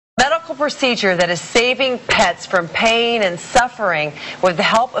miracle procedure that is saving pets from pain and suffering with the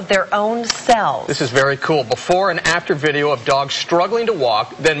help of their own cells. This is very cool. Before and after video of dogs struggling to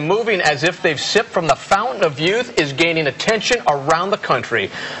walk, then moving as if they've sipped from the fountain of youth is gaining attention around the country.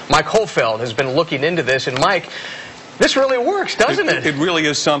 Mike Holfeld has been looking into this, and Mike, this really works, doesn't it? It really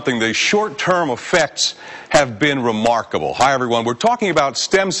is something. The short-term effects have been remarkable. Hi, everyone. We're talking about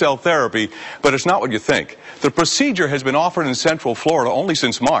stem cell therapy, but it's not what you think. The procedure has been offered in Central Florida only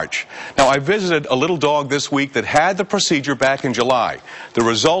since March. Now, I visited a little dog this week that had the procedure back in July. The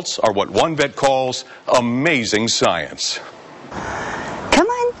results are what one vet calls amazing science. Come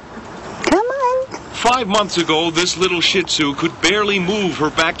on. Come on. 5 months ago, this little Shih Tzu could barely move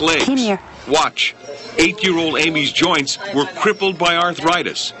her back legs. Come here. Watch. 8-year-old Amy's joints were crippled by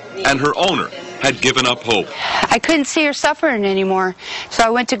arthritis, and her owner had given up hope. I couldn't see her suffering anymore, so I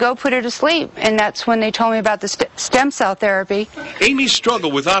went to go put her to sleep, and that's when they told me about the stem cell therapy. Amy's struggle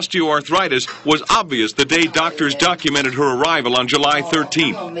with osteoarthritis was obvious the day doctors documented her arrival on July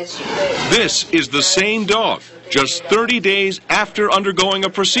 13th. This is the same dog, just 30 days after undergoing a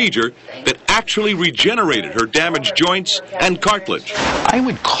procedure that actually regenerated her damaged joints and cartilage. I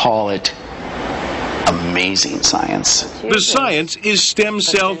would call it amazing science. The science is stem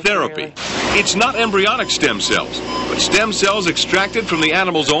cell therapy. It's not embryonic stem cells, but stem cells extracted from the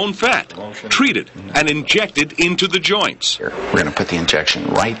animal's own fat, treated and injected into the joints. We're going to put the injection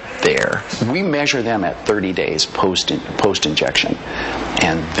right there. We measure them at 30 days post-injection,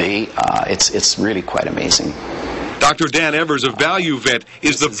 and it's really quite amazing. Dr. Dan Evers of Val-U-Vet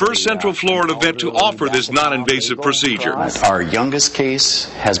is the first Central Florida vet to offer this non-invasive procedure. Our youngest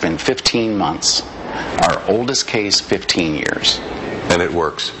case has been 15 months. Our oldest case, 15 years. And it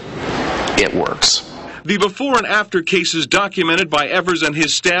works. It works. The before and after cases documented by Evers and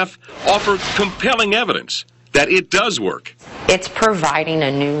his staff offer compelling evidence that it does work. It's providing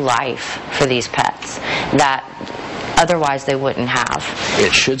a new life for these pets that otherwise they wouldn't have.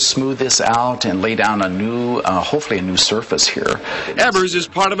 It should smooth this out and lay down a new, hopefully a new surface here. Evers is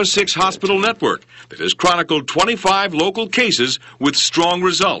part of a 6-hospital network that has chronicled 25 local cases with strong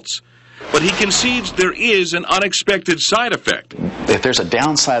results. But he concedes there is an unexpected side effect. If there's a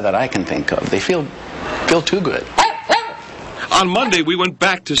downside that I can think of, they feel too good. On Monday, we went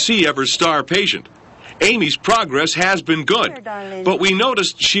back to see Evers' star patient. Amy's progress has been good, but we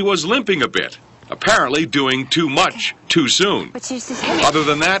noticed she was limping a bit, apparently doing too much too soon. Other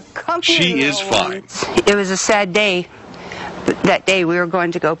than that, she is fine. It was a sad day. That day we were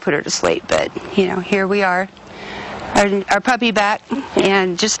going to go put her to sleep, but, you know, here we are. Our puppy back,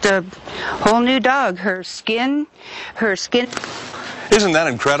 and just a whole new dog. Her skin. Isn't that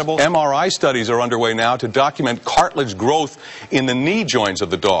incredible? MRI studies are underway now to document cartilage growth in the knee joints of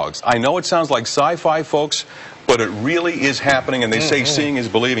the dogs. I know it sounds like sci-fi, folks, but it really is happening, and they say seeing is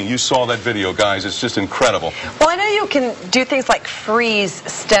believing. You saw that video, guys. It's just incredible. Well, I know you can do things like freeze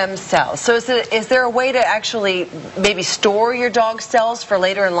stem cells. So is there a way to actually maybe store your dog's cells for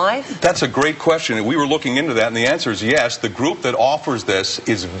later in life? That's a great question. We were looking into that, and the answer is yes. The group that offers this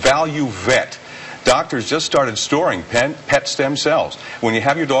is Val-U-Vet. Doctors just started storing pet stem cells. When you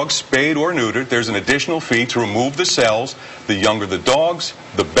have your dog spayed or neutered, there's an additional fee to remove the cells. The younger the dogs,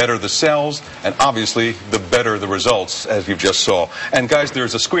 the better the cells, and obviously the better the results, as you just saw. And guys,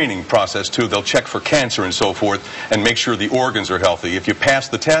 there's a screening process too. They'll check for cancer and so forth and make sure the organs are healthy. If you pass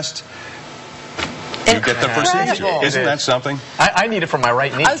the test, you get the procedure. Isn't that something? I need it for my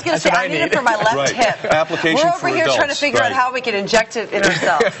right knee. I was going to say, I need it for my left hip. Application We're over here adults. trying to figure out how we can inject it in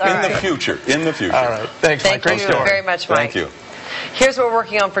ourselves. In the future. All right. Thanks, Mike. Thank you very much, Mike. Thank you. Here's what we're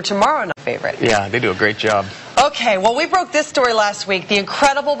working on for tomorrow, no favorite. Yeah, they do a great job. Okay, well, we broke this story last week, the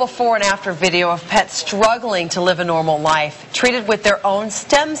incredible before and after video of pets struggling to live a normal life, treated with their own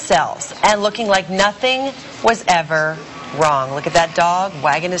stem cells, and looking like nothing was ever wrong. Look at that dog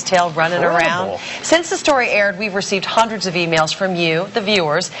wagging his tail, running around. Since the story aired, we've received hundreds of emails from you, the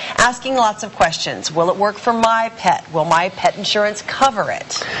viewers, asking lots of questions. Will it work for my pet? Will my pet insurance cover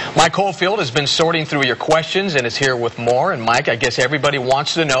it? Mike Holfeld has been sorting through your questions and is here with more. And Mike, I guess everybody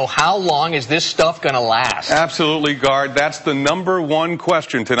wants to know, how long is this stuff going to last? Absolutely, Guard. That's the #1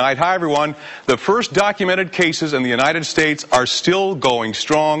 question tonight. Hi, everyone. The first documented cases in the United States are still going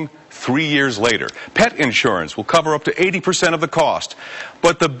strong 3 years later. Pet insurance will cover up to 80% of the cost.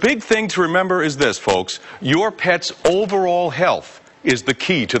 But the big thing to remember is this, folks. Your pet's overall health is the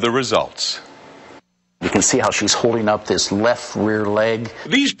key to the results. You can see how she's holding up this left rear leg.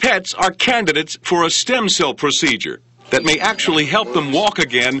 These pets are candidates for a stem cell procedure. that may actually help them walk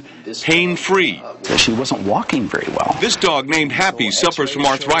again pain-free. She wasn't walking very well. This dog named Happy suffers from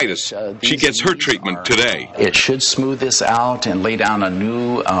arthritis. She gets her treatment today. It should smooth this out and lay down a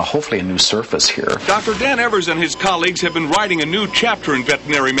new, hopefully a new surface here. Dr. Dan Evers and his colleagues have been writing a new chapter in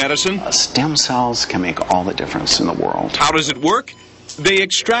veterinary medicine. Stem cells can make all the difference in the world. How does it work? They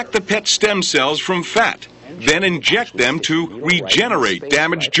extract the pet stem cells from fat, then inject them to regenerate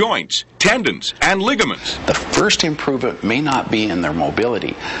damaged joints, tendons, and ligaments. The first improvement may not be in their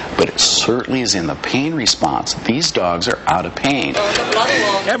mobility, but it certainly is in the pain response. These dogs are out of pain.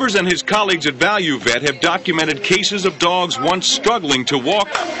 Evers and his colleagues at Val-U-Vet have documented cases of dogs once struggling to walk,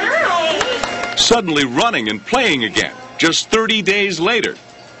 suddenly running and playing again, just 30 days later.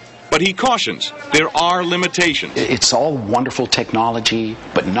 But he cautions, there are limitations. It's all wonderful technology,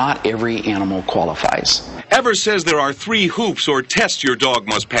 but not every animal qualifies. Evers says there are 3 hoops or tests your dog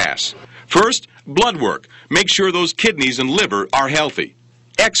must pass. First, blood work. Make sure those kidneys and liver are healthy.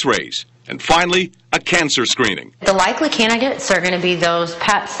 X-rays. And finally, a cancer screening. The likely candidates are going to be those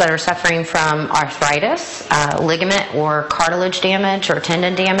pets that are suffering from arthritis, ligament or cartilage damage or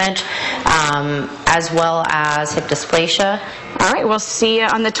tendon damage, as well as hip dysplasia. All right, we'll see you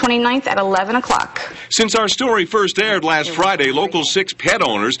on the 29th at 11 o'clock. Since our story first aired last Friday, local 6 pet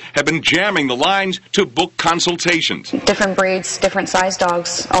owners have been jamming the lines to book consultations. Different breeds, different size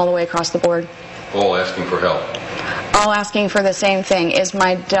dogs, all the way across the board. All asking for help. All asking for the same thing. Is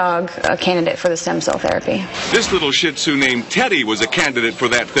my dog a candidate for the stem cell therapy? This little Shih Tzu named Teddy was a candidate for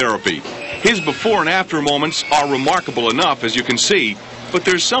that therapy. His before and after moments are remarkable enough, as you can see, but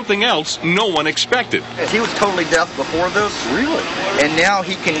there's something else no one expected. He was totally deaf before this. Really? And now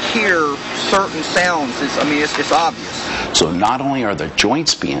he can hear certain sounds. It's obvious. So not only are the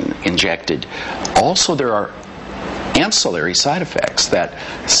joints being injected, also there are ancillary side effects that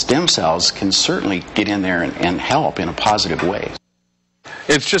stem cells can certainly get in there and help in a positive way.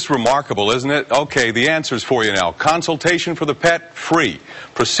 It's just remarkable, isn't it? Okay, the answer's for you now. Consultation for the pet, free.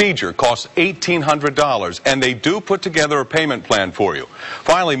 Procedure costs $1,800, and they do put together a payment plan for you.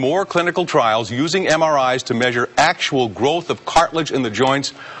 Finally, more clinical trials using MRIs to measure actual growth of cartilage in the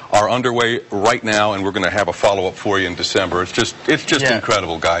joints are underway right now, and we're going to have a follow-up for you in December. It's just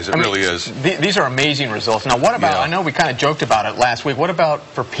incredible, guys. It really is. These are amazing results. Now, what about, I know we kind of joked about it last week, what about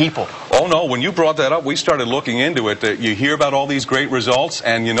for people? Oh, no, when you brought that up, we started looking into it. You hear about all these great results,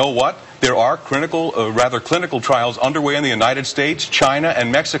 and you know what? There are clinical trials underway in the United States, China,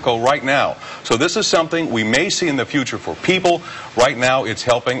 and Mexico right now. So this is something we may see in the future for people. Right now, it's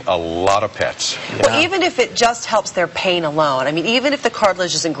helping a lot of pets. Yeah. Well, even if it just helps their pain alone, I mean, even if the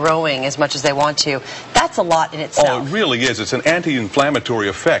cartilage isn't growing as much as they want to, that's a lot in itself. Oh, it really is. It's an anti-inflammatory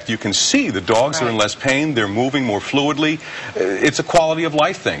effect. You can see the dogs are in less pain. They're moving more fluidly. It's a quality of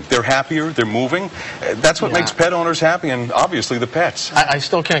life thing. They're happier. They're moving. That's what makes pet owners happy, and obviously the pets. I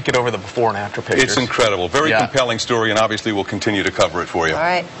still can't get over the before and after pictures. It's incredible. Very compelling story, and obviously we'll continue to cover it for you. All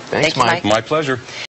right. Thanks, Mike. My pleasure.